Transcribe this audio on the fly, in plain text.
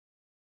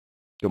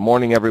Good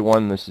morning,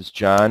 everyone. This is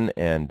John,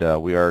 and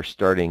we are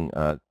starting.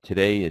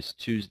 Today is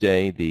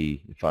Tuesday.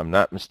 If I'm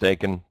not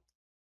mistaken,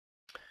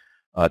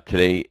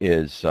 today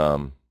is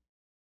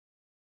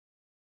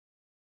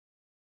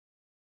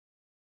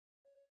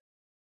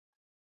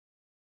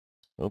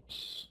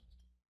oops.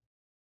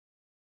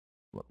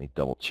 Let me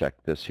double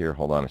check this here.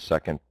 Hold on a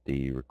second.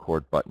 The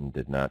record button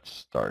did not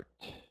start.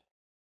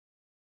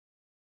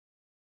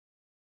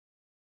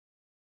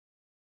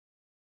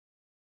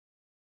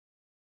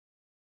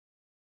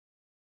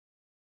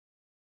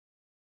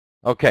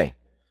 Okay,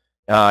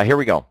 here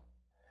we go.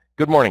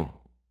 Good morning.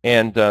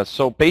 And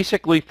so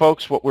basically,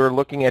 folks, what we're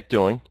looking at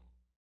doing,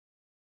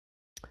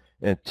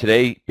 and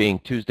today being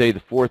Tuesday,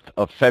 the 4th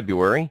of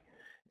February,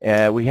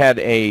 we had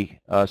a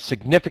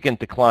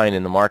significant decline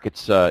in the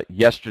markets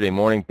yesterday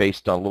morning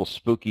based on a little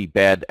spooky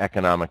bad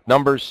economic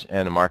numbers,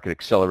 and the market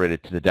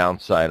accelerated to the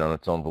downside on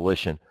its own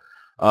volition.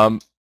 When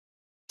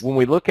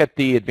we look at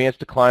the advanced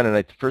decline, and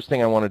the first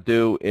thing I want to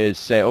do is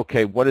say,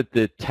 okay, what did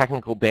the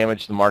technical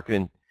damage to the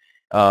market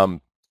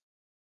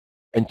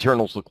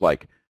internals look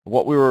like?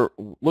 What we were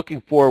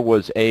looking for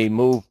was a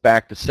move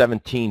back to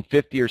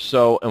 1750 or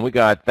so, and we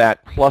got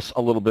that plus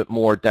a little bit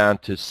more down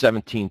to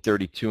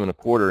 1732 and a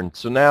quarter. And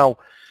so now,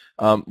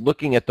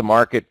 looking at the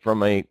market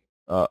from a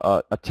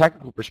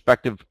technical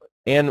perspective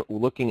and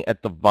looking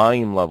at the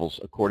volume levels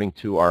according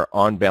to our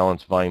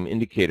on-balance volume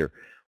indicator,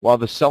 while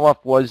the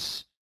sell-off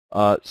was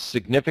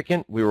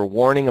significant, we were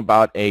warning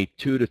about a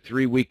 2 to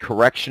 3 week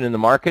correction in the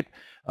market.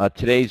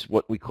 Today's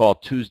what we call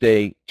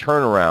Tuesday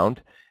turnaround.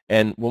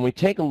 And when we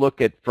take a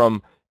look at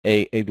from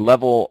a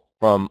level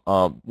from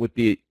with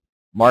the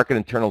market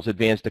internals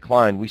advanced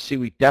decline, we see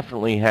we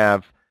definitely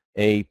have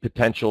a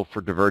potential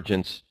for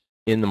divergence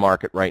in the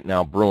market right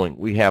now brewing.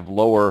 We have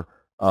lower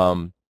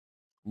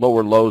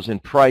lows in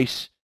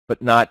price,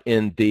 but not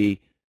in the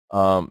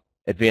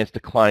advanced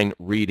decline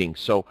reading.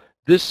 So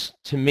this,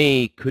 to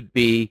me, could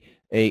be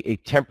a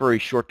temporary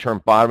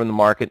short-term bottom in the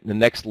market. The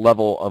next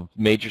level of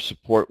major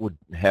support would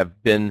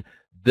have been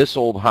this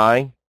old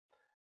high,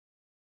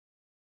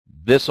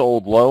 this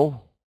old low,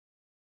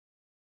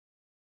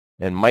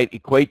 and might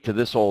equate to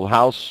this old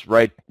house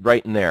right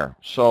in there.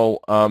 So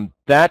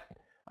that,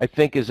 I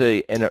think, is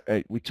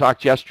we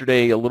talked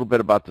yesterday a little bit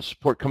about the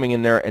support coming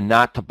in there and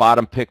not to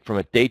bottom pick from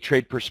a day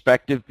trade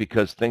perspective,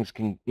 because things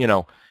can,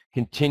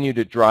 continue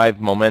to drive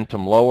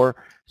momentum lower.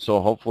 So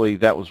hopefully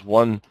that was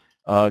one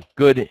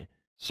good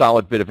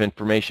solid bit of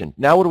information.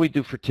 Now what do we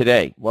do for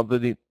today? Well,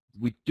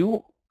 we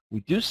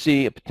do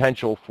see a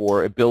potential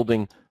for a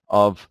building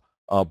of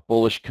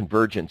bullish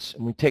convergence.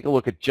 And we take a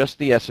look at just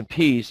the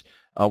S&Ps,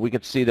 we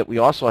can see that we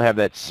also have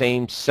that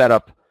same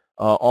setup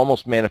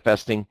almost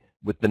manifesting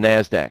with the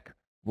NASDAQ.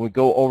 When we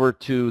go over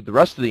to the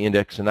rest of the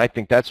index, and I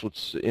think that's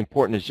what's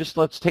important, is just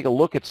let's take a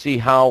look and see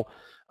how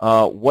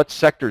what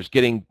sector is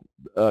getting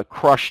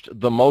crushed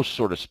the most,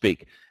 so to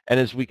speak. And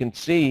as we can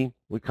see,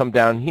 we come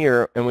down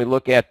here and we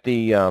look at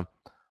the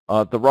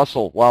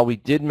Russell. While we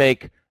did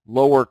make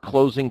lower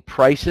closing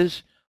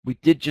prices, we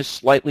did just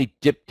slightly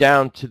dip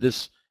down to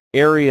this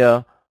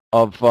area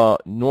of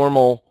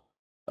normal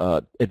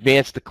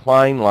advanced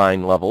decline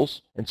line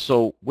levels. And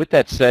so with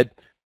that said,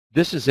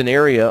 this is an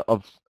area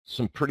of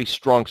some pretty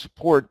strong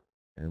support,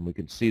 and we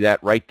can see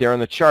that right there on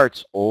the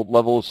charts. Old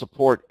level of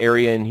support,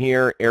 area in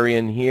here, area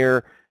in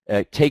here.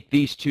 Take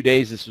these 2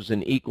 days, this was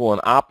an equal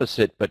and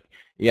opposite, but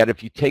yet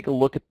if you take a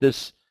look at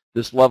this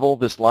level,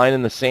 this line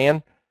in the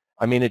sand,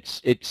 I mean,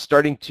 it's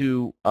starting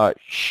to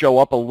show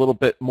up a little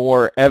bit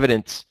more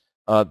evidence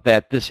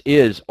that this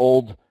is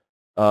old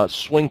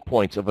swing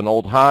points of an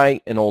old high,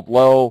 an old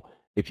low.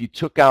 If you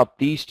took out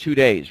these 2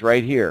 days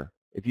right here,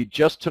 if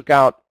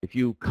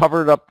you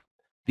covered up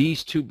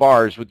these two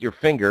bars with your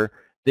finger,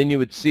 then you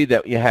would see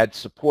that you had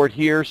support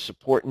here,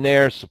 support in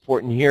there,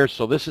 support in here.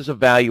 So this is a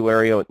value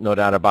area, no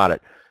doubt about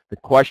it. The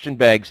question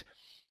begs,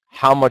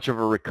 how much of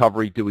a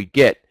recovery do we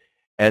get?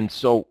 And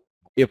so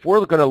if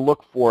we're going to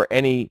look for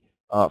any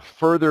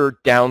further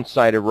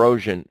downside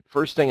erosion,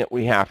 first thing that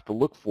we have to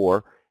look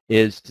for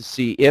is to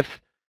see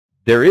if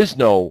there is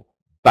no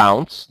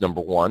bounce,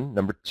 number one.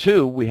 Number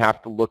two, we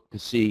have to look to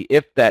see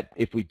if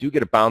we do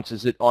get a bounce,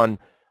 is it on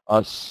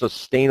a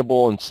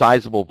sustainable and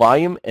sizable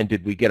volume, and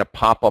did we get a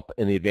pop-up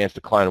in the advanced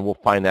decline? And we'll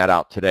find that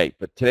out today.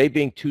 But today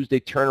being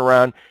Tuesday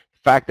turnaround,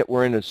 the fact that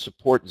we're in a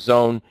support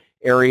zone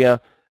area,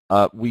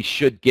 we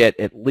should get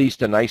at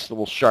least a nice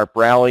little sharp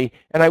rally,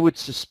 and I would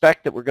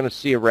suspect that we're going to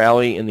see a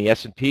rally in the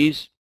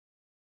S&Ps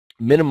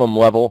minimum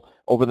level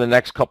over the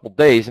next couple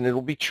days, and it'll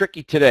be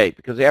tricky today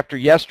because after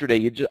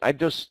yesterday,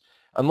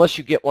 unless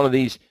you get one of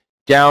these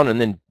down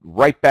and then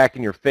right back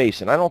in your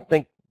face, and I don't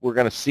think we're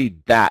going to see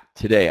that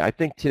today. I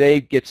think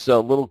today gets a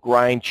little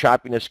grind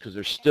choppiness because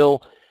there's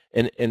still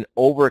an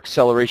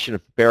over-acceleration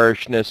of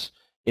bearishness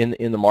in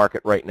the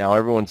market right now.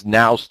 Everyone's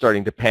now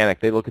starting to panic.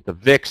 They look at the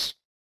VIX,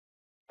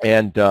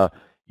 and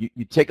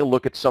you take a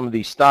look at some of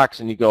these stocks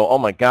and you go, oh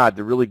my God,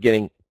 they're really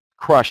getting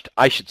crushed.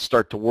 I should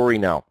start to worry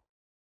now.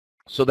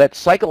 So that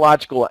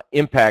psychological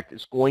impact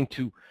is going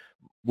to,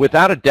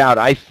 without a doubt,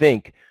 I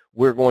think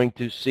we're going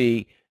to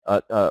see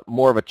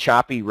more of a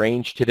choppy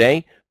range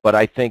today. But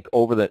I think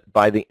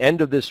by the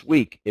end of this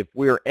week, if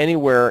we're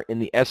anywhere in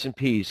the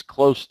S&Ps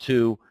close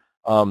to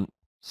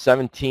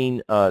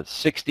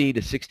 1760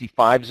 to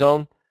 65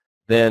 zone,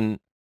 then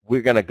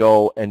we're going to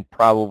go and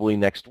probably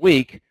next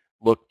week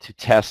look to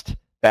test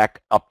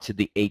back up to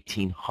the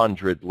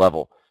 1800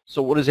 level.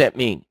 So what does that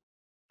mean?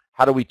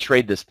 How do we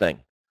trade this thing?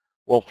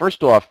 Well,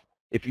 first off,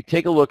 if you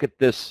take a look at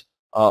this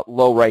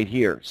low right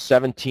here,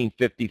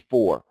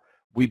 1754,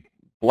 we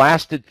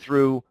blasted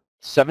through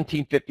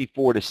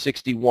 1754 to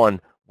 61.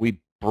 We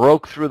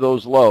broke through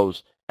those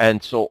lows,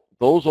 and so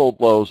those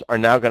old lows are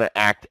now going to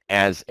act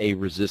as a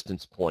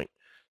resistance point.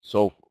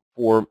 So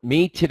for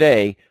me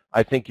today,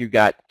 I think you've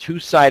got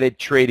two-sided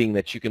trading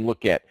that you can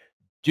look at.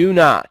 Do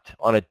not,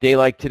 on a day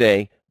like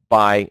today,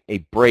 buy a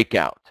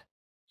breakout.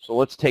 So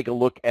let's take a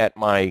look at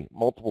my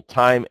multiple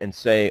time and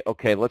say,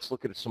 okay, let's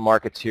look at some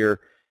markets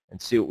here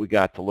and see what we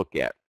got to look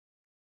at.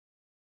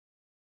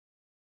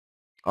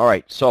 All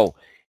right, so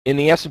in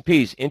the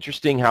S&Ps,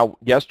 interesting how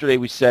yesterday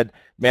we said,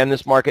 man,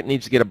 this market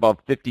needs to get above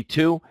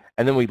 52,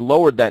 and then we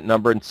lowered that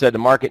number and said the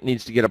market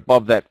needs to get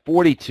above that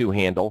 42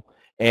 handle,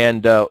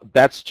 and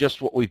that's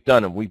just what we've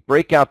done. And we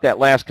break out that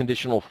last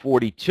conditional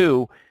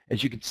 42,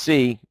 as you can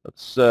see,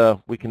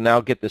 we can now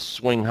get this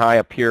swing high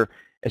up here.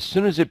 As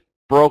soon as it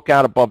broke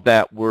out above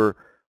that, we're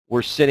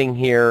sitting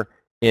here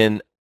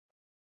in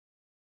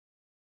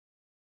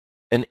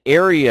an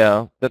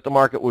area that the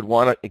market would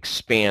want to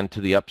expand to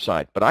the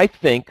upside. But I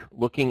think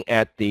looking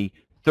at the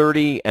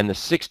 30 and the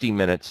 60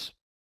 minutes,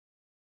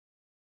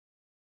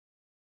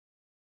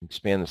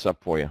 expand this up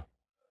for you.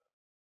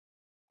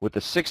 With the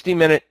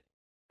 60-minute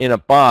in a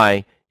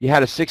buy, you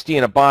had a 60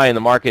 in a buy and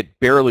the market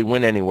barely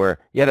went anywhere.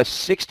 You had a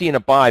 60 in a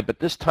buy, but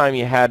this time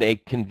you had a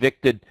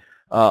convicted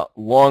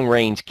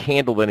long-range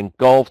candle that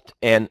engulfed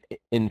and,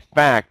 in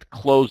fact,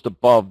 closed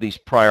above these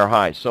prior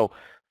highs. So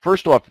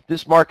first off, if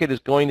this market is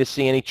going to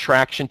see any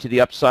traction to the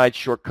upside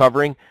short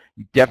covering,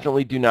 you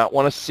definitely do not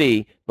want to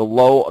see the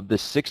low of the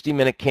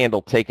 60-minute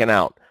candle taken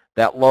out.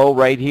 That low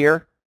right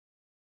here,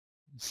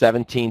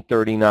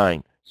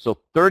 1739. So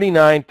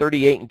 39,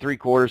 38 and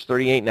 3/4,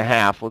 38 and a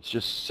half. Let's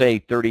just say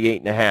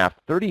 38 and a half.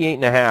 38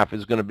 and a half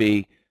is going to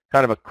be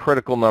kind of a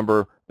critical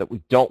number that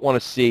we don't want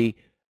to see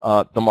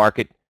the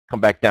market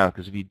come back down,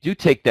 because if you do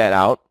take that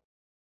out,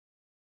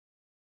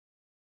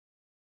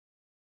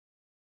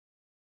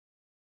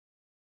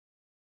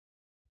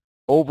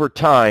 over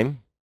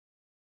time,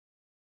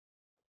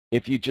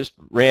 if you just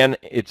ran,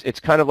 it's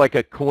kind of like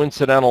a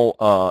coincidental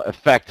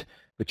effect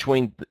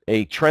between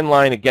a trend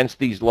line against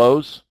these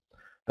lows.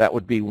 That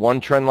would be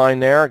one trend line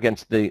there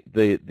against the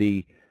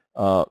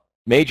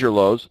major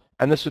lows,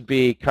 and this would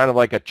be kind of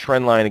like a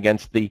trend line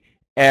against the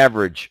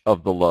average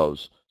of the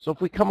lows. So if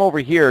we come over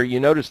here, you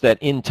notice that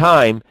in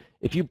time,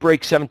 if you break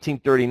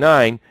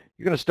 1739,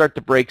 you're going to start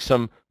to break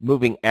some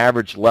moving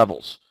average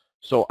levels.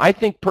 So I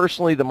think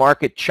personally the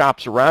market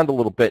chops around a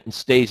little bit and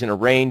stays in a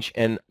range,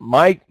 and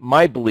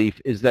my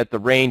belief is that the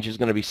range is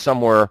going to be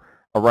somewhere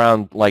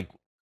around like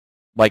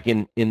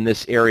in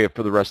this area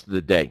for the rest of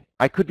the day.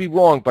 I could be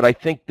wrong, but I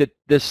think that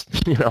this,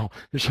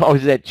 there's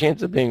always that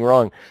chance of being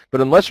wrong. But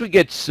unless we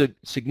get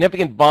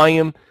significant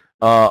volume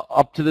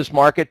up to this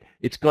market,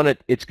 it's going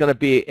to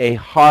be a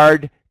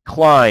hard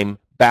climb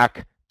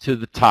back to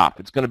the top.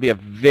 It's going to be a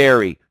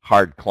very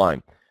hard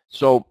climb.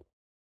 So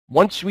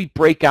once we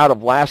break out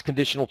of last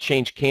conditional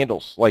change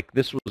candles, like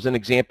this was an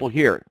example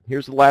here.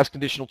 Here's the last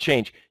conditional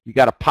change. You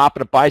got a pop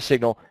and a buy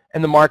signal,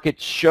 and the market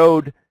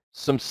showed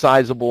some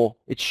sizable,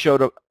 it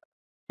showed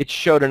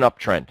an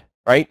uptrend,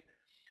 right?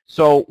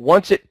 So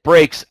once it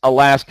breaks a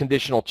last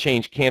conditional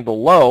change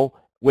candle low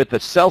with a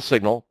sell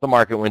signal, the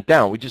market went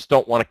down. We just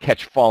don't want to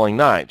catch falling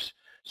knives.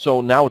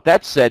 So now with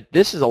that said,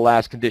 this is a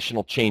last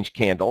conditional change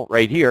candle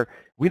right here.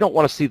 We don't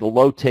want to see the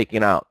low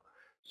taken out.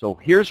 So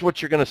here's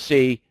what you're going to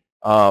see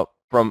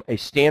from a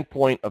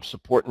standpoint of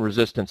support and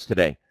resistance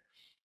today.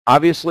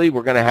 Obviously,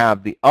 we're going to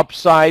have the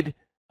upside,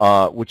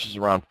 which is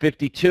around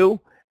 52,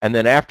 and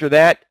then after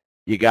that,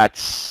 you got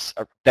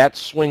that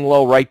swing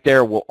low right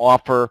there will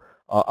offer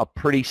a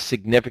pretty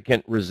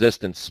significant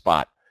resistance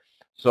spot.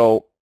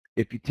 So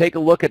if you take a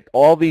look at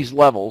all these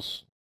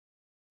levels,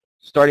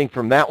 starting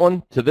from that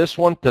one to this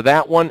one to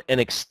that one, and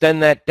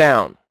extend that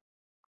down,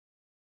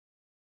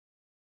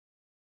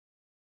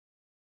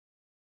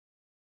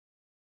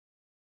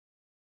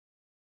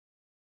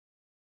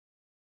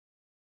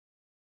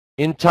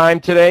 in time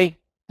today,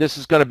 this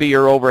is going to be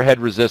your overhead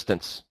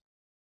resistance.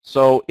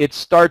 So it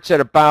starts at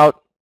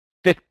about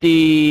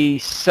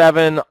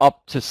 57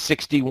 up to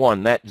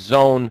 61, that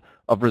zone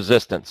of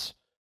resistance,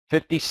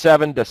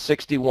 57 to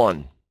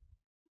 61.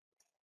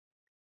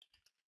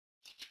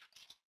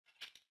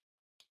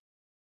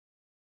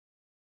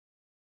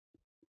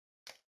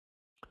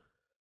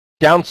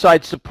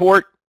 Downside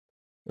support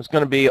is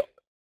going to be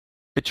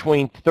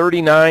between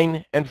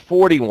 39 and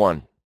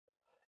 41.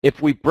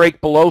 If we break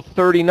below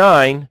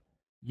 39,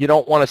 you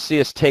don't want to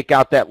see us take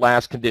out that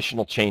last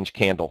conditional change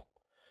candle.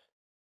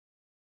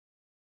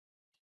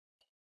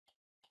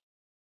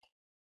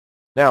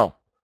 Now,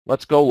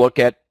 let's go look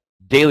at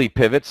daily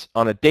pivots.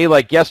 On a day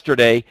like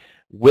yesterday,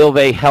 will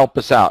they help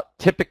us out?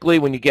 Typically,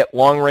 when you get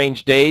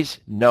long-range days,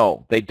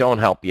 no, they don't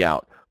help you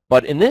out.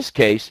 But in this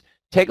case,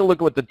 take a look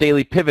at what the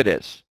daily pivot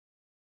is.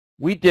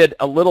 We did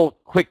a little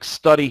quick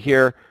study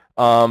here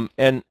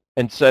and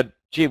said,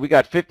 gee, we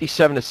got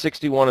 57 to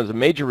 61 as a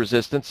major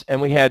resistance,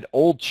 and we had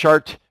old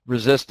chart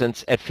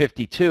resistance at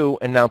 52,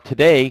 and now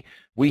today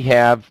we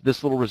have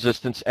this little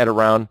resistance at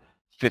around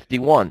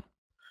 51.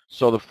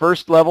 So the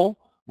first level,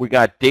 we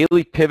got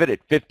daily pivot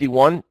at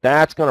 51.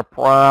 That's going to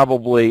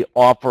probably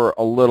offer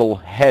a little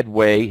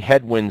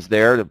headwinds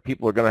there. The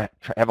people are going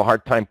to have a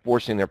hard time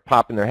forcing their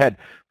pop in their head.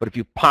 But if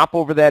you pop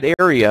over that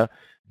area,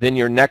 then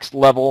your next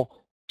level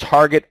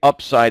target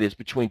upside is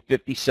between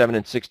 57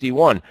 and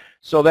 61.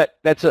 So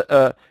that's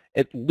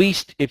at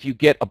least if you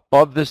get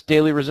above this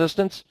daily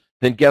resistance,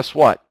 then guess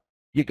what?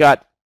 You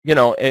got,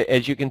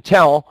 as you can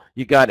tell,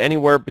 you got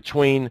anywhere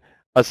between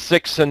a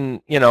 6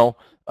 and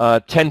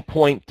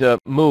 10-point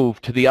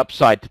move to the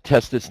upside to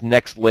test this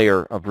next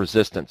layer of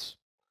resistance.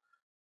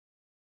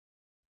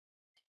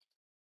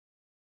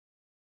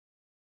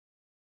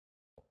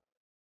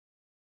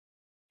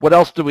 What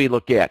else do we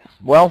look at?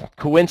 Well,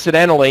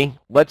 coincidentally,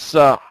 let's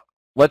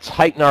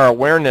heighten our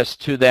awareness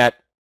to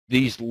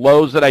these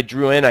lows that I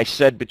drew in. I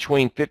said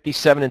between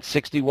 57 and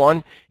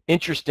 61.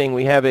 Interesting,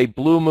 we have a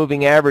blue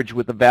moving average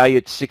with a value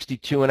at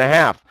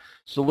 62.5.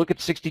 So look at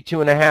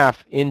 62.5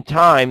 in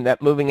time,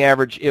 that moving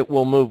average, it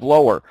will move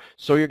lower.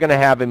 So you're going to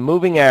have a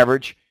moving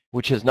average,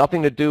 which has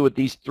nothing to do with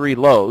these three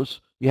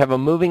lows. You have a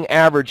moving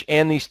average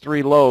and these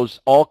three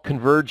lows all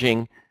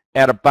converging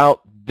at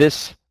about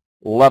this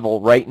level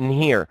right in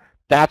here.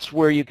 That's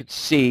where you could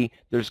see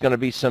there's going to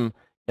be some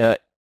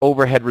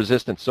overhead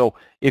resistance. So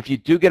if you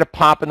do get a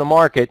pop in the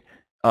market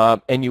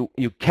and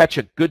you catch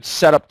a good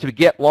setup to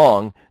get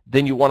long,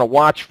 then you want to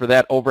watch for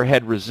that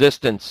overhead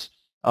resistance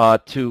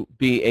to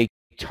be a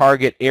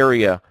target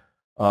area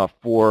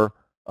for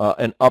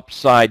an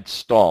upside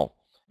stall.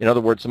 In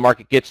other words, the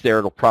market gets there,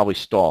 it'll probably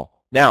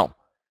stall. Now,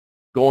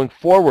 going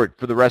forward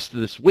for the rest of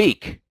this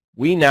week,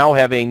 we now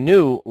have a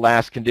new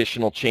last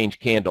conditional change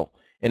candle,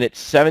 and it's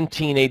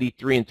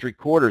 1783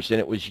 3/4, and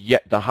it was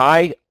yet the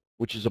high,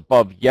 which is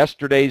above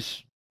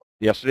yesterday's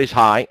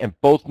high, and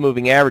both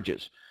moving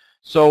averages.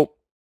 So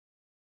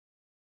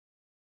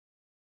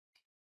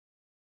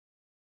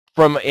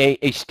from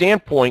a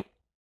standpoint,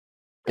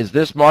 is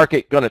this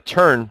market going to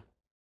turn?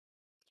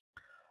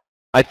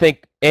 I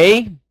think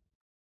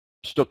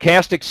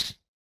stochastics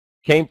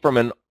came from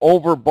an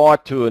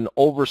overbought to an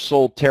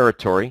oversold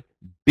territory.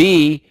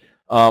 B,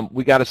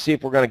 we got to see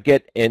if we're going to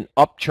get an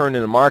upturn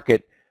in the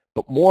market.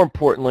 But more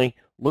importantly,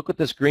 look what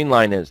this green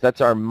line is. That's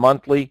our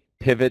monthly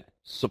pivot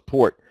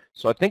support.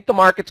 So I think the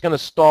market's going to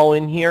stall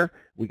in here.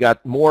 We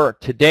got more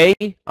today.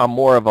 I'm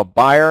more of a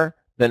buyer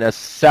than a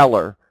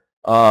seller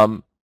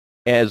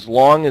as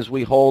long as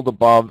we hold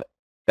above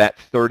that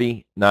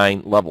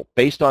 39 level.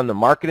 Based on the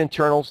market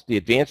internals, the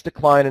advanced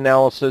decline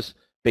analysis,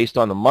 based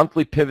on the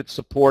monthly pivot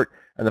support,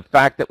 and the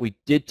fact that we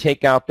did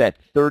take out that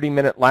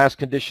 30-minute last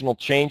conditional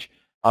change,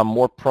 I'm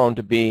more prone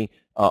to be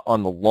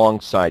on the long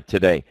side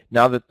today,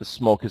 now that the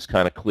smoke has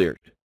kind of cleared.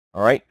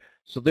 All right,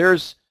 so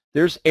there's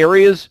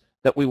areas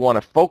that we want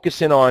to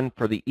focus in on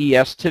for the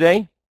ES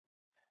today.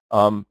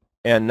 And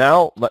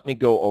now let me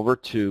go over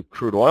to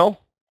crude oil.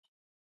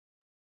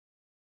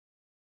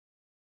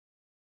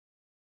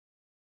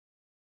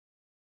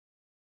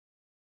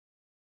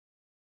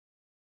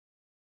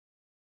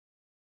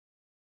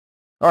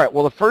 All right,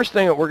 well, the first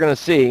thing that we're going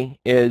to see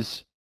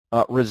is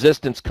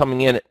resistance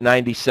coming in at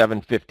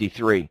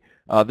 97.53.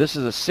 This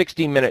is a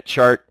 60-minute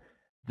chart.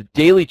 The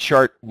daily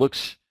chart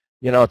looks,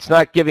 it's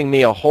not giving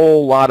me a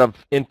whole lot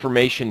of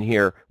information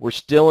here. We're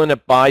still in a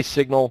buy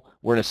signal.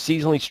 We're in a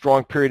seasonally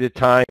strong period of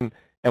time,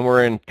 and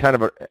we're in kind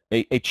of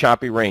a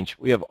choppy range.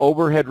 We have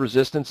overhead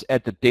resistance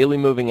at the daily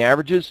moving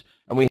averages,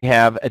 and we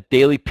have a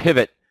daily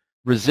pivot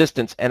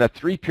resistance and a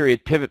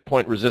 3-period pivot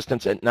point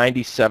resistance at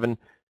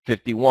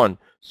 97.51.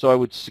 So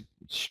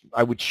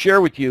I would share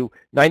with you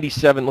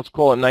 97, let's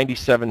call it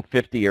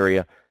 97.50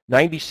 area.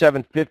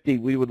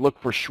 97.50, we would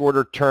look for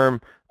shorter term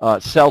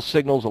sell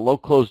signals, a low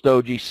closed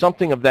doji,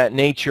 something of that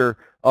nature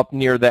up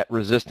near that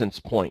resistance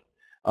point.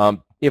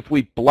 If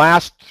we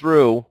blast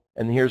through,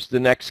 and here's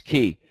the next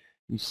key,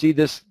 you see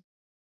this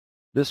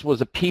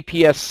was a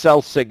PPS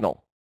sell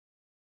signal.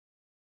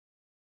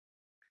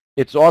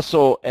 It's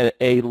also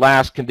a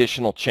last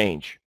conditional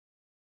change.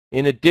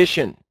 In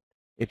addition,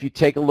 if you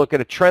take a look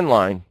at a trend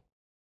line,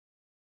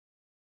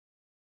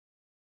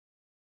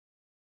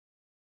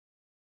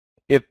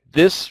 if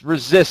this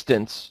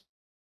resistance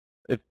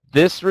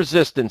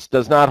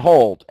does not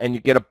hold and you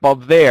get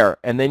above there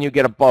and then you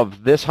get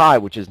above this high,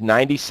 which is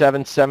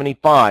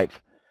 97.75,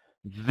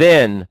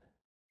 then,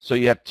 so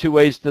you have two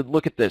ways to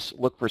look at this.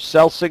 Look for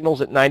sell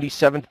signals at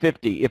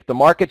 97.50. If the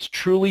market's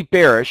truly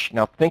bearish,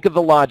 now think of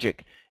the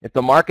logic. If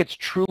the market's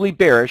truly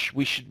bearish,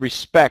 we should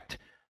respect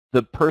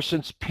the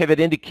person's pivot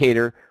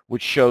indicator,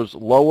 which shows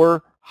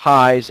lower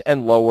highs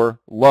and lower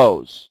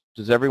lows.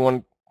 Does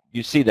everyone,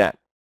 you see that?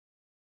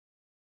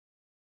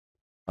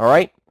 All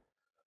right.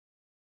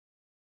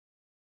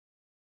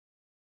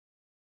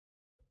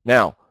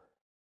 Now,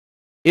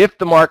 if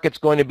the market's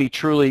going to be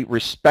truly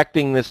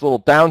respecting this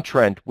little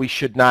downtrend, we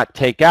should not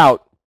take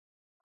out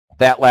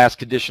that last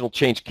conditional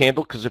change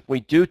candle, because if we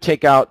do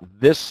take out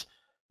this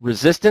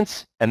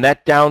resistance and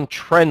that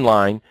downtrend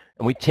line,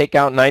 and we take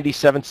out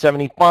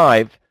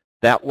 97.75,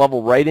 that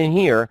level right in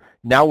here,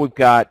 now we've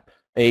got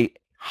a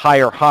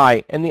higher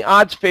high, and the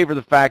odds favor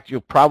the fact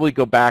you'll probably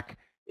go back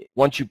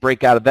once you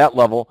break out of that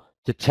level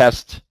to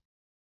test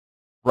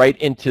right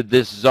into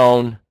this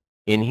zone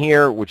in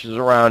here, which is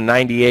around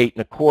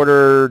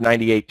 98.25,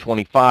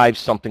 98.25,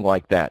 something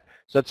like that.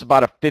 So that's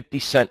about a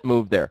 50-cent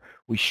move there.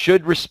 We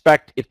should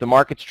respect, if the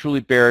market's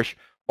truly bearish,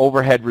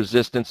 overhead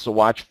resistance, so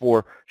watch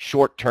for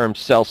short-term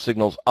sell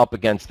signals up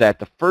against that.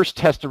 The first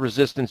test of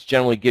resistance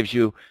generally gives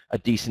you a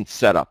decent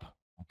setup,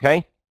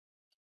 okay?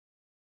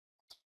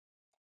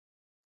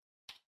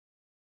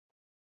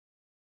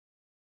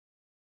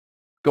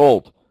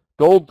 Gold.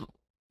 Gold,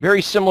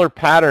 very similar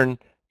pattern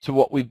to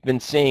what we've been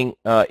seeing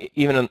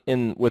even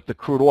with the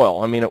crude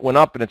oil. I mean, it went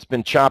up and it's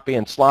been choppy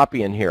and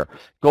sloppy in here.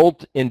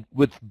 Gold,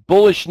 with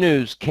bullish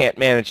news, can't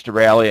manage to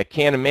rally. I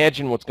can't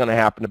imagine what's going to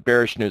happen to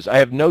bearish news. I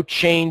have no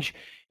change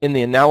in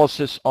the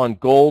analysis on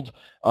gold.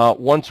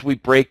 Once we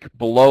break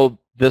below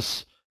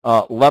this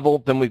level,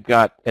 then we've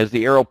got, as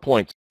the arrow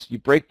points, you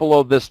break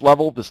below this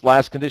level, this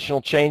last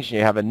conditional change, and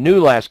you have a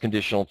new last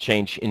conditional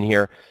change in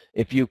here.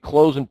 If you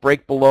close and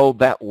break below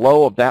that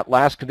low of that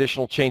last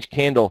conditional change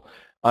candle,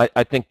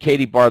 I think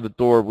Katie barred the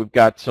door. We've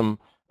got some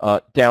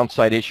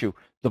downside issue.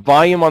 The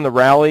volume on the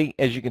rally,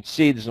 as you can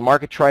see, the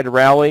market tried to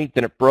rally,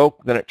 then it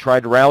broke, then it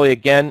tried to rally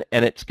again,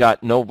 and it's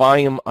got no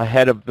volume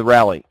ahead of the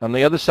rally. On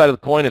the other side of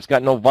the coin, it's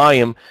got no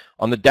volume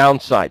on the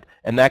downside,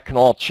 and that can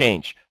all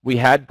change. We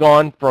had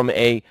gone from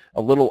a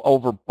little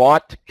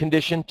overbought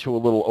condition to a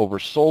little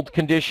oversold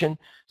condition,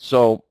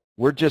 so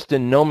we're just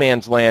in no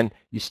man's land.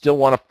 You still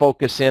want to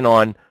focus in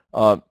on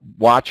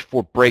watch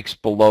for breaks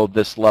below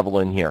this level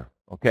in here.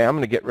 Okay, I'm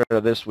going to get rid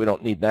of this. We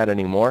don't need that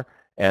anymore.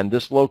 And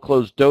this low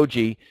close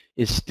doji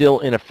is still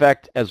in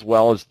effect, as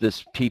well as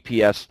this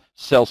PPS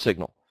sell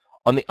signal.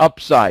 On the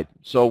upside,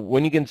 so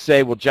when you can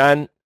say, well,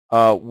 John,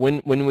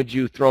 when would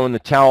you throw in the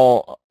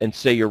towel and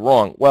say you're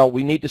wrong? Well,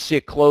 we need to see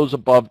a close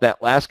above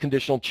that last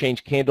conditional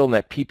change candle and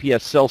that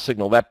PPS sell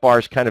signal. That bar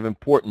is kind of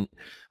important.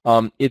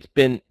 It's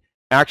been,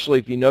 actually,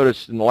 if you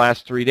notice in the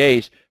last 3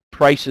 days,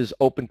 prices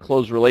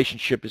open-close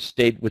relationship has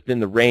stayed within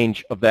the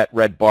range of that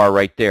red bar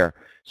right there.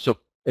 So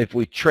if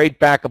we trade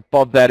back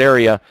above that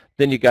area,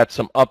 then you got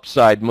some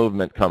upside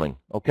movement coming,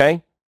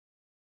 okay?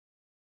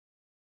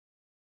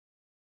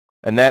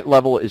 And that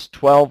level is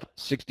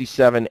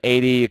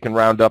 1267.80. You can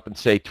round up and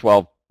say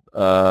 12, I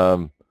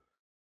don't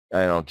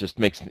know, just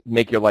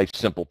make your life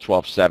simple,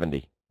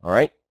 1270, all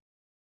right?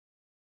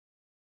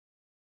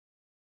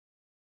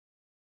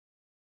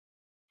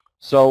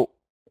 So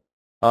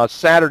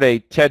Saturday,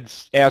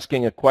 Ted's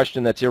asking a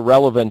question that's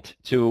irrelevant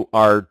to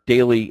our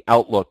daily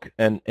outlook.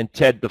 And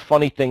Ted, the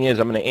funny thing is,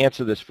 I'm going to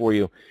answer this for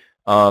you.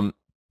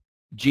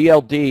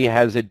 GLD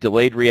has a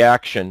delayed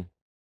reaction.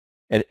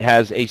 It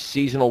has a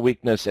seasonal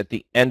weakness at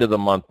the end of the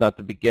month, not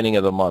the beginning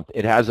of the month.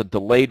 It has a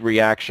delayed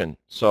reaction.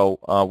 So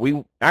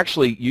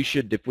you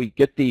should, if we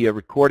get the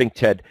recording,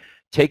 Ted,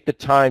 take the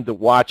time to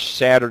watch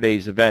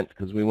Saturday's event,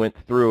 because we went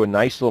through a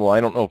nice little, I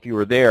don't know if you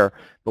were there,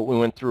 but we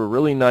went through a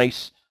really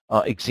nice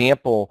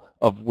example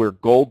of where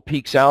gold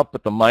peaks out,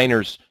 but the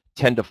miners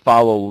tend to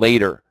follow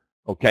later,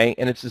 okay?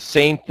 And it's the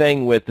same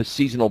thing with the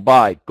seasonal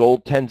buy.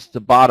 Gold tends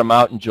to bottom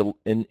out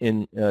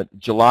in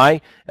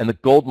July, and the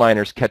gold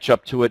miners catch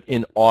up to it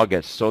in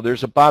August. So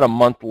there's about a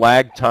month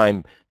lag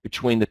time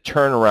between the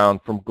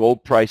turnaround from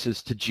gold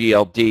prices to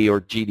GLD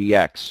or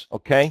GDX,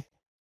 okay?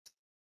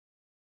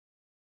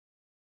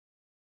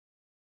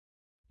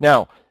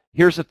 Now,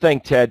 here's the thing,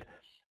 Ted.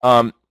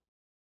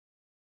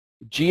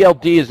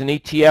 GLD is an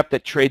ETF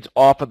that trades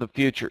off of the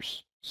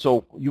futures.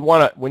 So you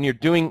want to, when you're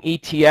doing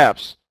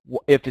ETFs,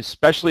 if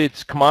especially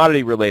it's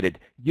commodity related,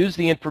 use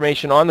the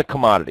information on the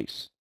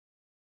commodities.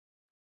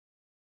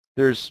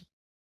 There's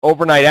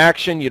overnight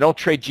action. You don't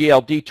trade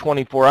GLD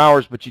 24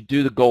 hours, but you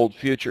do the gold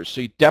futures.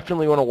 So you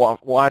definitely want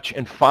to watch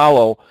and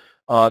follow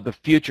the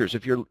futures.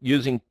 If you're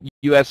using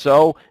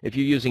USO, if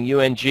you're using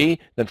UNG,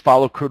 then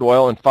follow crude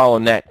oil and follow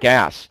nat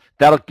gas.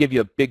 That'll give you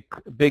a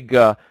big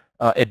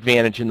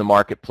advantage in the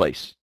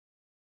marketplace.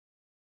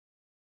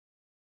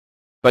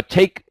 But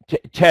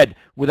Ted,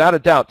 without a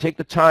doubt, take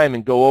the time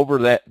and go over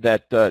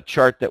that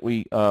chart that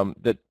we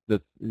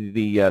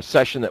the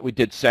session that we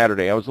did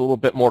Saturday. I was a little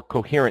bit more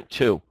coherent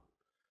too.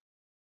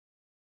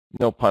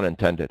 No pun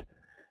intended.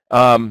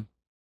 All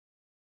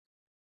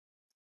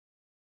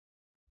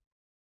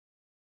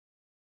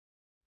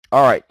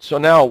right, so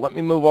now let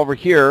me move over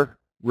here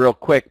real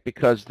quick,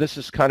 because this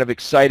is kind of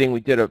exciting. We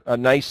did a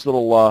nice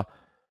little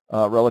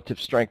relative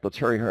strength. Let's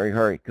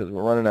hurry, because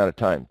we're running out of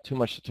time. Too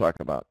much to talk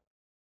about.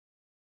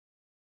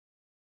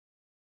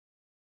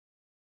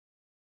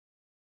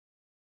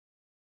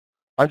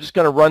 I'm just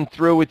going to run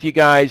through with you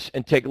guys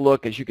and take a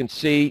look. As you can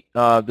see,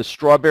 the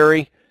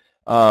strawberry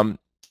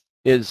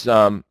is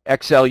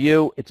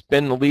XLU. It's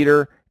been the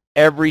leader.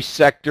 every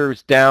sector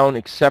is down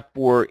except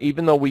for,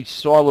 even though we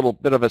saw a little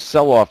bit of a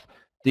sell-off,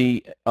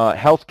 the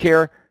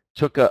healthcare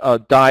took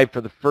a dive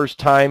for the first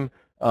time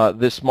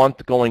this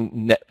month,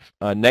 going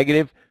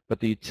negative, but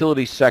the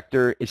utility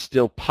sector is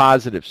still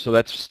positive, so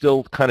that's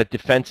still kind of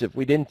defensive.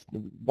 We didn't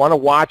want to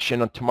watch,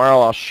 and tomorrow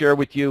I'll share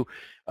with you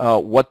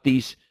what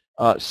these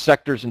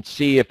sectors, and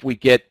see if we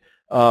get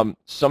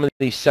some of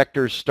these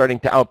sectors starting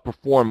to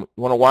outperform. You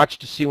want to watch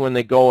to see when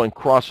they go and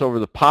cross over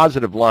the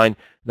positive line.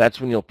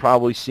 That's when you'll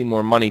probably see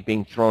more money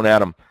being thrown at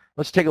them.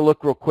 Let's take a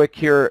look real quick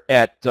here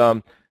at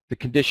the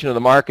condition of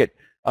the market.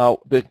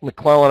 The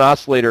McClellan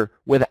oscillator,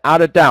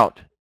 without a doubt,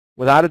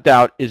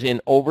 is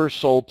in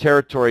oversold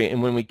territory.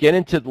 And when we get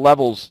into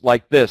levels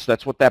like this,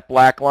 that's what that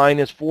black line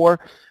is for.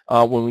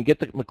 When we get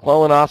the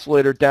McClellan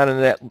oscillator down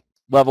in that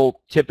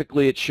level,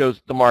 typically it shows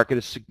that the market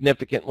is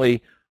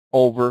significantly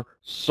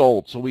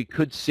oversold. So we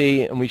could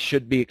see, and we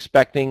should be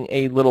expecting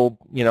a little,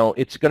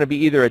 it's going to be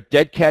either a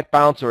dead cat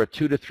bounce or a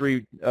 2 to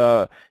 3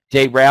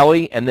 day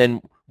rally, and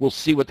then we'll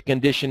see what the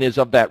condition is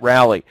of that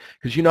rally.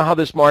 Because you know how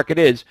this market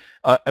is.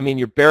 I mean,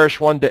 you're bearish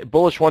one day,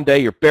 bullish one day,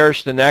 you're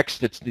bearish the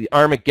next. It's the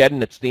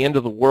Armageddon, it's the end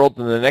of the world,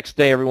 and the next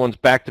day everyone's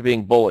back to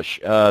being bullish.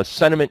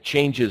 Sentiment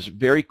changes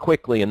very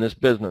quickly in this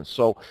business.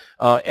 So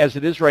as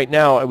it is right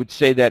now, I would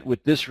say that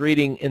with this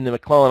reading in the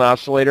McClellan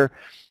oscillator,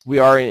 we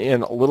are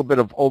in a little bit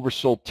of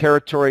oversold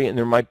territory, and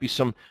there might be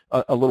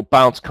a little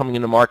bounce coming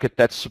in the market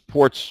that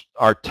supports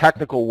our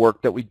technical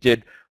work that we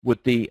did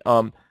with the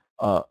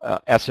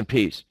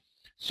S&Ps.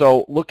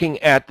 So looking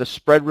at the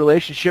spread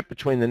relationship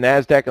between the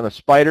NASDAQ and the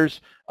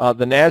spiders, the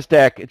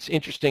NASDAQ, it's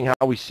interesting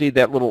how we see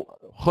that little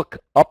hook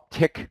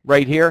uptick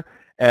right here,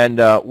 and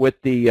with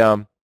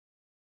the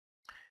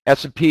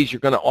S&Ps, you're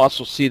going to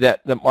also see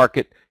that the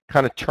market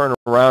kind of turn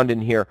around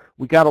in here.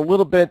 We got a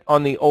little bit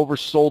on the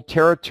oversold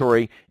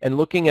territory, and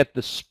looking at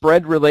the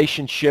spread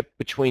relationship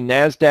between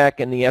NASDAQ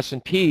and the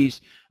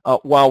S&Ps,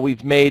 while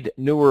we've made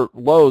newer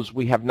lows,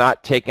 we have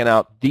not taken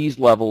out these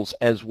levels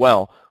as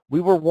well. We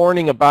were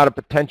warning about a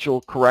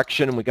potential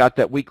correction, and we got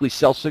that weekly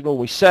sell signal.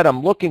 We said,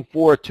 I'm looking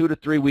for a 2 to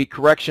 3 week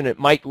correction. It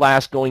might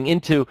last going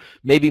into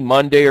maybe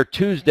Monday or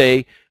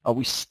Tuesday.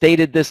 We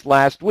stated this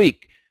last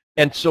week.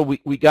 And so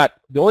we got,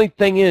 the only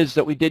thing is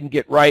that we didn't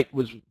get right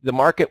was the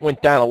market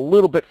went down a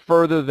little bit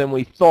further than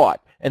we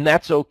thought, and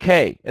that's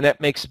okay, and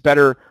that makes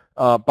better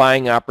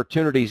buying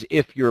opportunities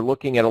if you're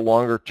looking at a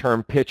longer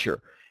term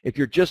picture. If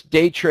you're just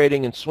day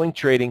trading and swing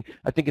trading,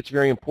 I think it's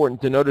very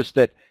important to notice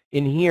that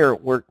in here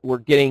we're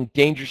getting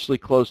dangerously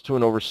close to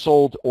an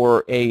oversold,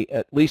 or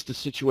at least a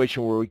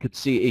situation where we could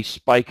see a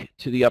spike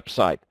to the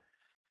upside.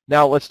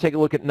 Now let's take a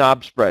look at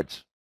knob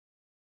spreads.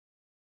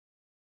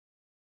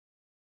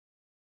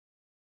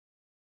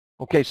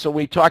 Okay, so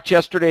we talked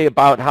yesterday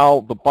about how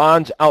the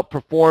bonds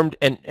outperformed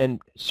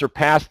and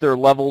surpassed their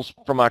levels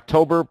from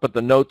October, but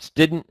the notes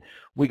didn't.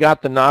 We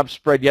got the knob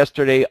spread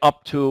yesterday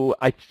up to,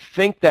 I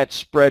think that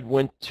spread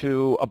went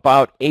to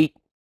about 8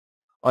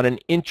 on an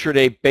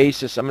intraday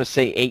basis. I'm going to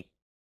say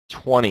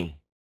 820.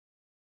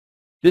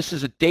 This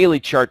is a daily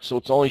chart, so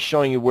it's only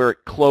showing you where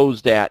it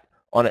closed at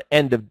on an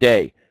end of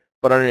day.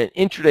 But on an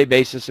intraday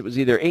basis, it was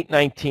either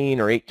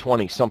 819 or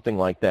 820, something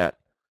like that.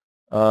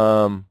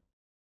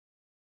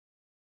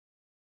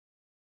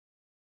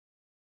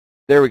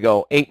 There we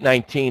go,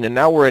 819, and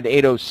now we're at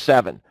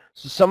 807.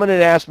 So someone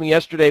had asked me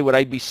yesterday, would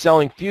I be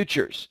selling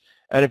futures?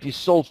 And if you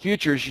sold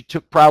futures, you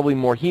took probably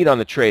more heat on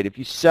the trade. If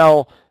you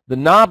sell the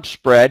knob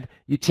spread,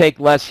 you take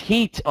less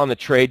heat on the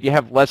trade. You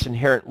have less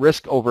inherent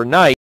risk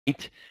overnight.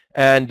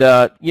 And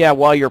yeah,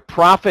 while your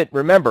profit,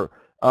 remember,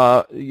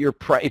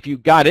 if you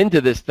got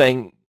into this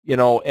thing,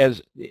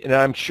 and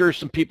I'm sure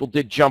some people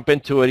did jump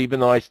into it,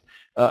 even though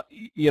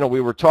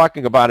we were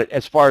talking about it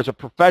as far as a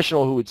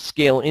professional who would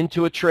scale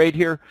into a trade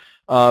here.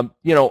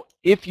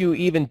 If you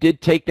even did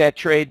take that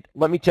trade,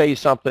 let me tell you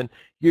something.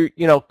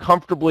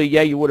 Comfortably,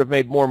 yeah, you would have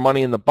made more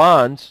money in the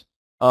bonds.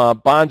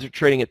 Bonds are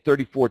trading at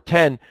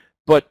 34.10,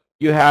 but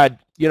you had,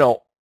 a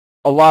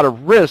lot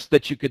of risk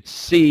that you could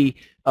see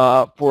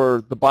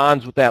for the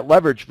bonds with that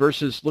leverage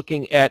versus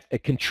looking at a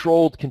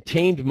controlled,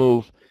 contained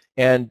move,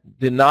 and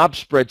the knob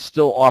spread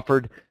still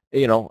offered,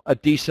 a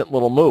decent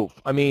little move.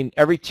 I mean,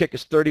 every tick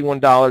is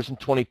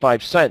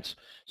 $31.25.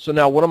 So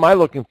now what am I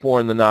looking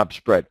for in the knob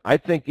spread? I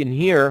think in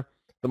here,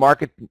 the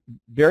market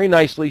very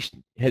nicely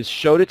has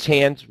showed its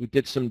hands. We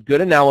did some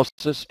good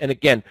analysis, and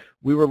again,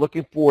 we were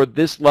looking for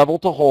this level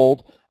to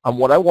hold on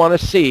what I want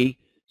to see.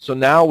 So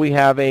now we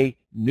have a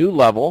new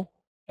level,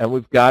 and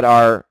we've got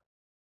our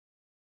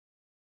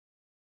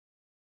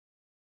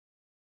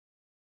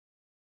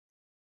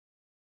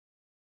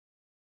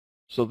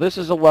so this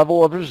is a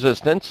level of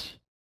resistance.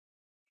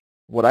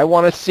 What I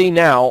want to see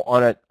now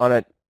on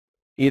a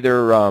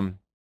either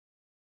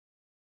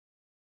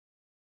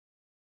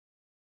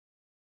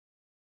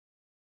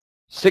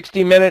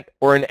 60-minute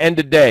or an end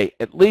of day,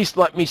 at least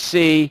let me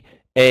see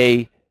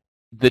the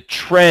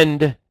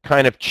trend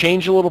kind of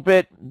change a little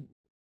bit,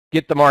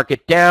 get the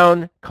market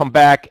down, come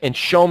back and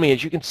show me.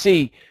 As you can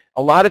see,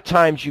 a lot of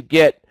times you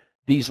get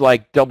these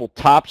like double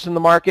tops in the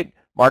market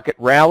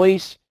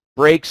rallies,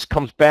 breaks,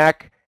 comes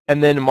back,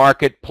 and then the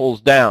market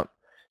pulls down.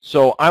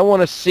 So I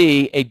want to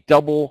see a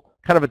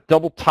kind of a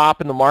double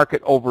top in the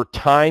market over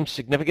time,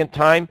 significant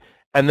time,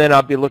 and then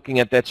I'll be looking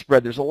at that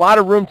spread. There's a lot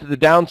of room to the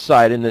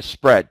downside in this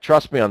spread.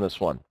 Trust me on this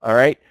one, all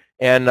right?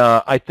 And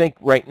I think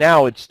right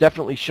now it's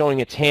definitely showing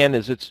its hand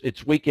as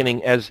it's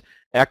weakening as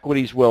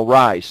equities will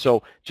rise.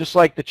 So just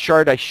like the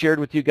chart I shared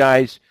with you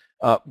guys,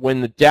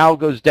 when the Dow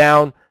goes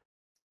down,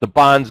 the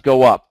bonds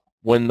go up.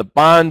 When the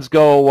bonds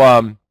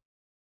go,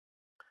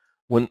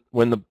 when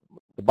the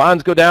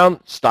bonds go down,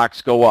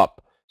 stocks go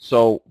up.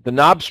 So the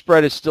knob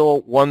spread is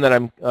still one that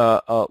I'm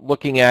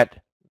looking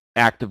at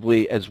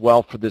actively as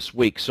well for this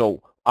week.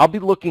 So I'll be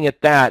looking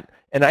at that,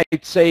 and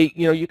I'd say,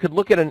 you know, you could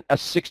look at a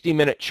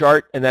 60-minute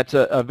chart, and that's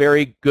a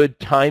very good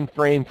time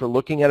frame for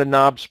looking at a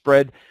knob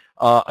spread.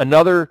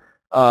 Another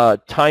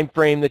time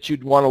frame that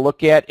you'd want to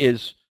look at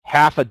is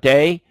half a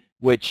day,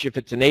 which if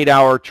it's an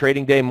 8-hour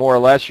trading day, more or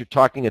less, you're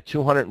talking a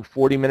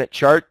 240-minute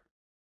chart.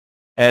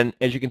 And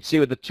as you can see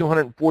with the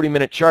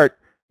 240-minute chart,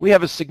 we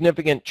have a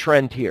significant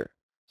trend here.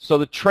 So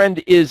the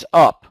trend is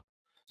up.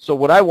 So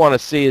what I want to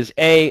see is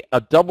a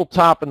double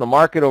top in the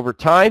market over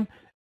time,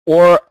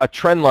 or a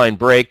trend line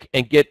break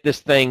and get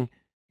this thing,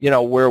 you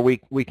know, where we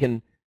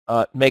can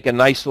make a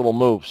nice little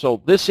move.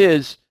 So this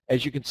is,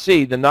 as you can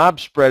see, the knob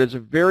spread is a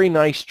very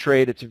nice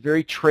trade. It's a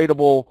very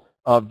tradable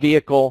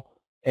vehicle,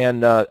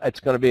 and it's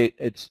going to be,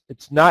 it's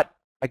not,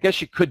 I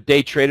guess you could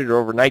day trade it or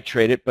overnight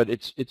trade it, but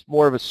it's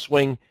more of a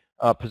swing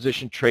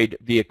position trade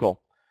vehicle.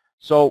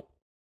 So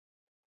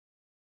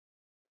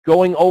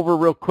going over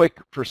real quick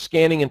for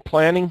scanning and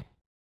planning.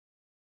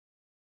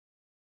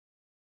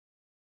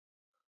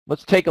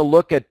 Let's take a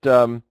look at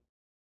a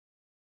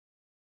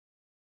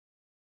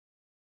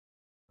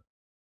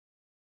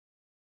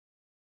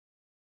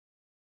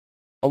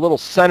little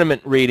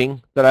sentiment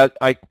reading that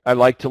I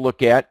like to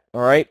look at.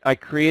 All right, I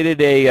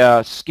created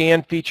a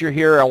scan feature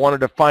here. I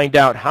wanted to find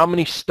out how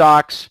many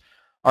stocks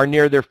are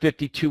near their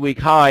 52-week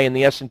high in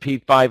the S&P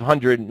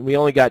 500, and we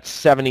only got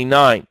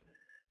 79.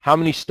 How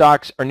many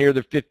stocks are near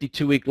their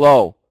 52-week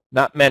low?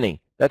 Not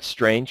many. That's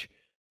strange.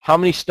 How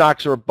many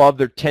stocks are above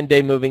their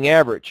 10-day moving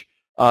average?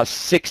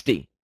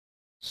 60.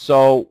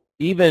 So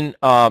even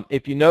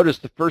if you notice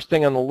the first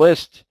thing on the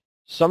list,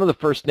 some of the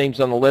first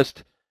names on the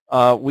list,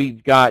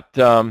 we've got,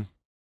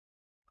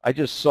 I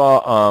just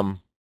saw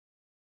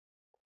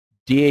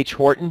D.H.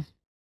 Horton.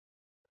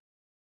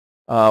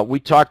 We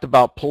talked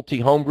about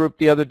Pulte Home Group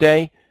the other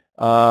day.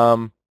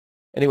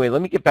 Anyway,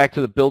 let me get back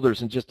to the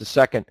builders in just a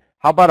second.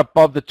 How about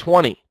above the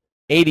 20?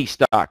 80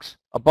 stocks.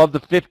 Above the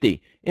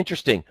 50.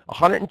 Interesting.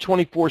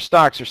 124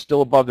 stocks are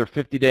still above their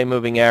 50-day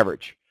moving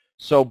average.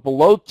 So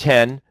below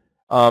 10,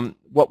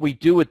 what we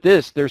do with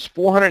this, there's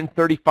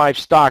 435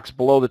 stocks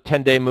below the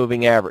 10-day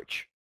moving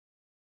average.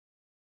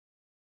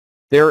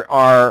 There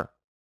are,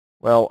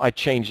 well, I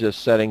changed the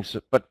settings,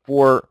 but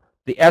for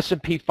the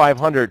S&P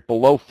 500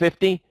 below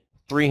 50,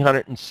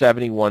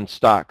 371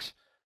 stocks.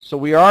 So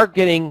we are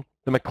getting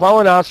the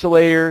McClellan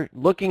oscillator,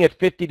 looking at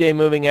 50-day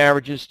moving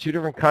averages, two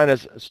different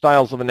kinds of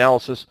styles of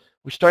analysis.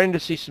 We're starting to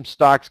see some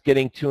stocks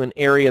getting to an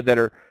area that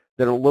are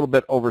a little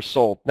bit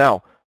oversold.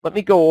 Now, let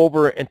me go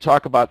over and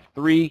talk about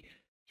three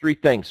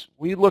things.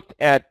 We looked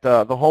at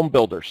the home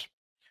builders,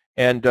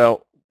 and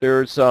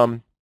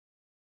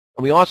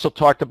we also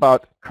talked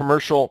about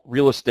commercial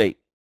real estate.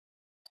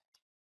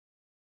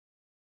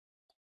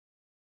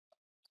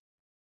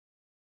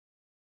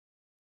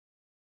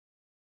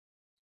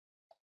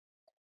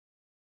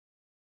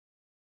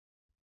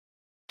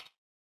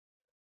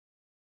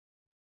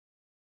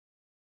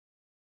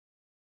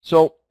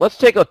 So let's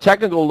take a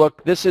technical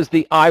look. This is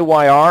the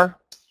IYR.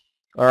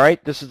 All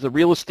right, this is the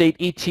real estate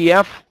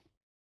ETF.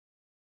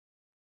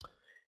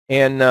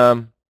 And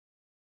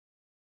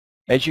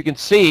as you can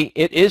see,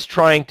 it is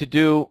trying to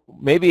do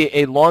maybe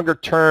a longer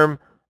term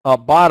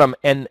bottom.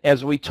 And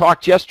as we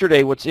talked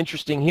yesterday, what's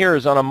interesting here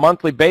is on a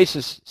monthly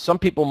basis, some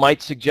people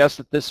might suggest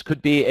that this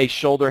could be a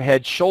shoulder,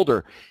 head,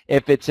 shoulder.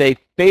 If it's a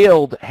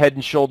failed head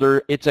and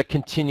shoulder, it's a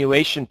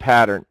continuation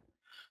pattern.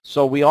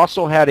 So we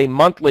also had a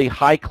monthly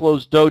high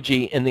close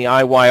doji in the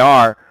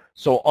IYR.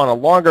 So on a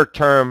longer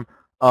term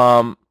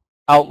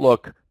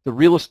outlook, the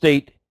real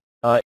estate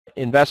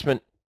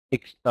investment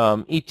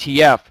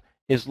ETF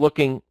is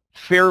looking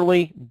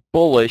fairly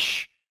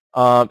bullish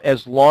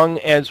as long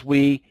as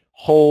we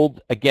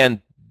hold,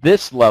 again,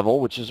 this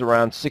level, which is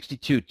around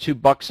 62,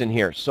 $2 in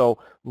here. So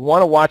we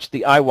want to watch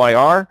the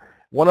IYR.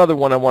 One other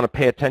one I want to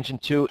pay attention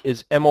to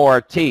is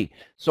MORT.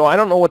 So I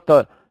don't know what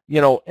the, you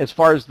know, as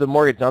far as the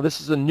mortgage, now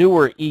this is a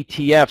newer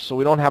ETF, so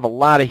we don't have a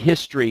lot of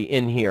history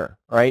in here,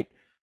 right?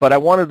 But I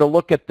wanted to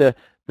look at the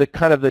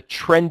kind of the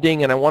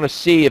trending, and I want to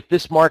see if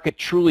this market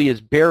truly is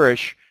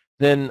bearish,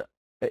 then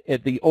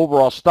at the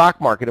overall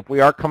stock market, if we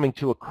are coming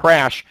to a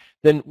crash,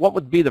 then what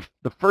would be the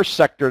first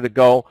sector to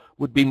go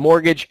would be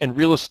mortgage and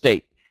real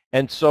estate.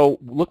 And so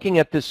looking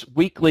at this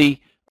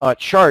weekly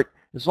chart,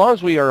 as long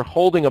as we are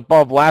holding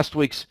above last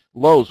week's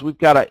lows, we've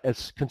got a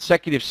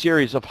consecutive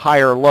series of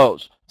higher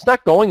lows. It's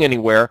not going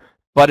anywhere,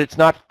 but it's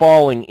not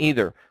falling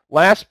either.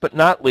 Last but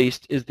not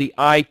least is the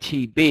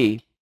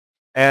ITB.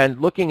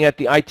 and looking at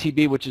the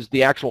ITB, which is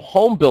the actual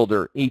home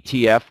builder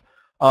ETF,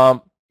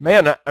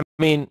 man, I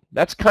mean,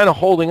 that's kind of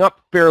holding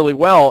up fairly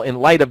well in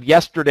light of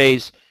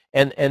yesterday's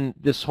and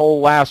this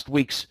whole last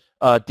week's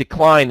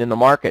decline in the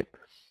market.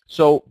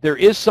 So there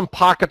is some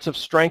pockets of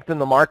strength in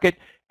the market,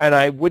 and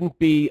I wouldn't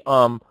be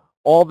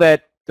all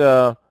that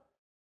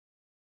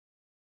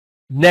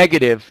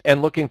negative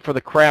and looking for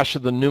the crash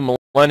of the new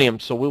millennium.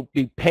 So we'll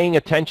be paying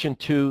attention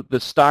to the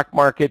stock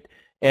market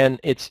and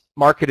its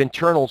market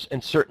internals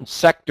in certain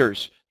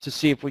sectors to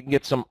see if we can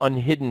get some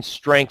unhidden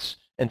strengths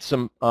and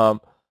some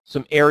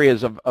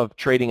areas of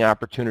trading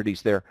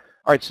opportunities there.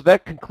 All right, so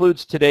that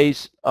concludes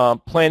today's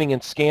planning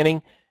and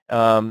scanning.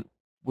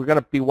 We're going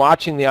to be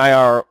watching the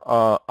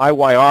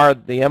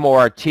IYR, the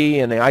MORT,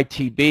 and the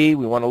ITB.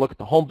 We want to look at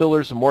the home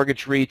builders and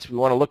mortgage REITs. We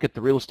want to look at the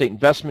real estate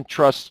investment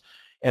trusts,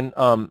 and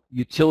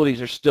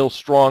utilities are still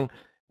strong.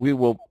 We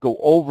will go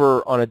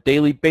over on a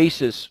daily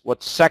basis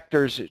what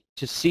sectors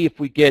to see if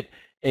we get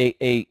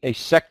a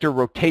sector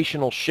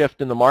rotational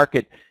shift in the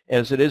market.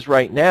 As it is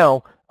right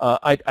now,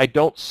 I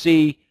don't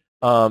see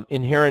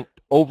inherent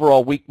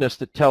overall weakness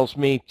that tells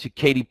me to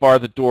Katie, bar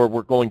the door,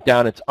 we're going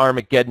down, it's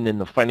Armageddon in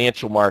the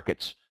financial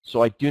markets.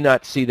 So I do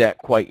not see that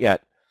quite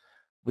yet.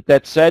 With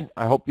that said,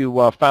 I hope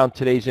you found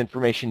today's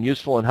information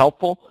useful and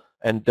helpful,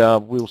 and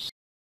we'll